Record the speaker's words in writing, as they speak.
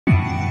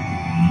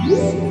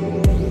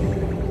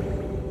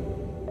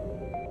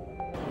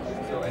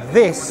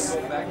This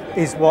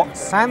is what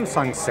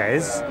Samsung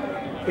says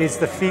is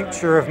the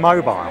future of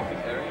mobile,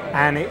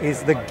 and it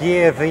is the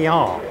Gear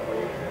VR.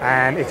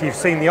 And if you've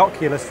seen the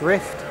Oculus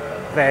Rift,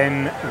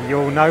 then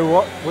you'll know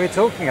what we're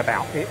talking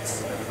about.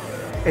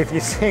 If you're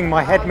seeing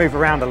my head move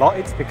around a lot,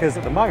 it's because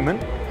at the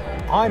moment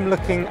I'm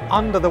looking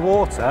under the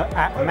water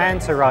at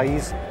manta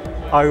rays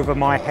over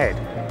my head,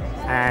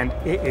 and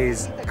it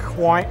is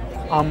quite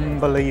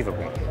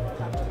unbelievable.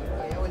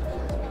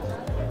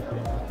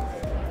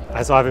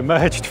 As I've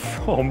emerged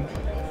from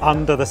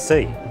under the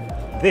sea,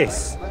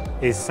 this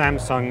is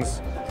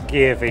Samsung's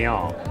Gear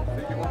VR.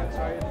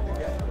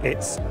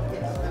 It's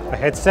a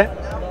headset.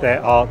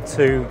 There are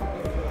two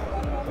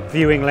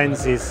viewing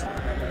lenses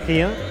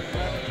here,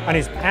 and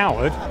is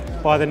powered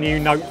by the new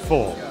Note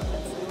 4.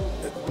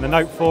 The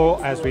Note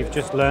 4, as we've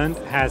just learned,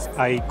 has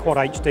a Quad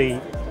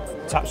HD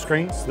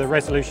touchscreen, so the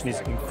resolution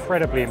is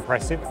incredibly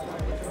impressive.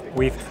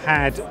 We've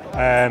had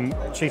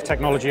Chief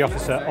Technology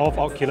Officer of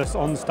Oculus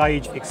on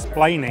stage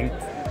explaining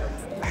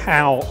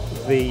how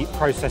the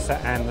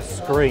processor and the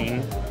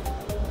screen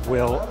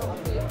will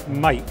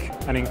make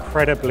an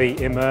incredibly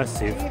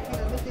immersive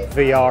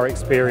VR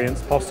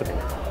experience possible.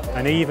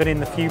 And even in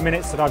the few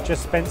minutes that I've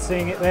just spent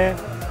seeing it there,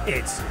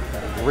 it's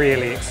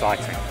really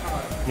exciting.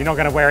 You're not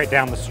going to wear it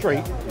down the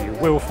street, you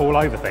will fall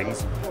over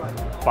things,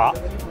 but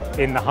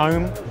in the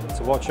home,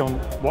 to watch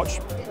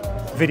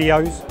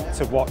videos,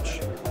 to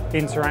watch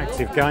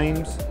interactive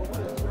games,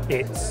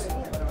 it's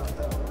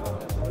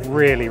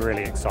really,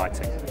 really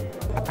exciting.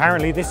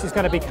 Apparently this is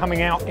going to be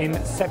coming out in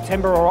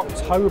September or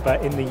October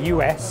in the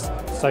US,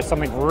 so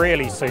something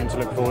really soon to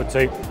look forward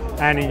to,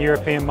 and in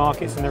European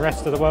markets and the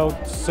rest of the world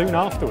soon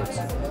afterwards.